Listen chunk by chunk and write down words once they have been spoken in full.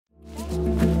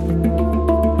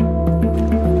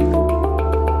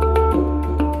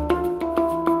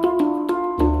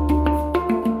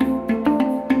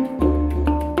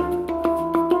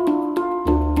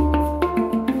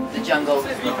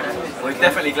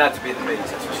really glad to be at the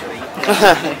beach, that's for sure.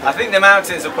 I think the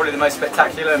mountains are probably the most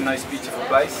spectacular and most beautiful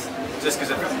place, just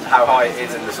because of how high it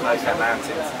is and the snow-capped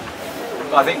mountains.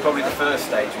 But I think probably the first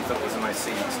stage we thought was the most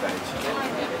scenic stage.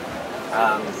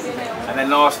 And then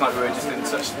last night we were just in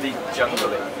such deep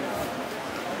jungle.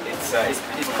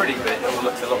 It's pretty, but it all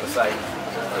looks a lot the same.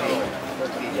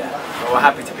 Yeah, well, we're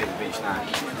happy to be at the beach now.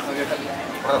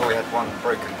 Well, we had one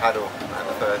broken paddle at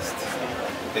the first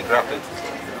big rapid,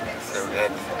 so we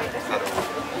had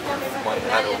one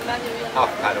paddle,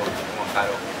 half paddle, and one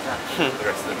paddle for the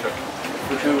rest of the trip.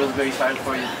 For sure it was very hard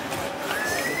for you.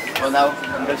 Well now,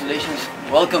 congratulations.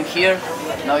 Welcome here.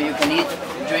 Now you can eat,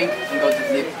 drink, and go to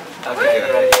sleep. Okay,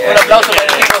 great. Un aplauso para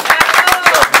el equipo.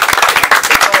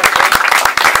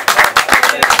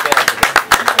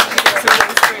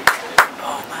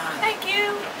 Thank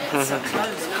you. It's so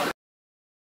close.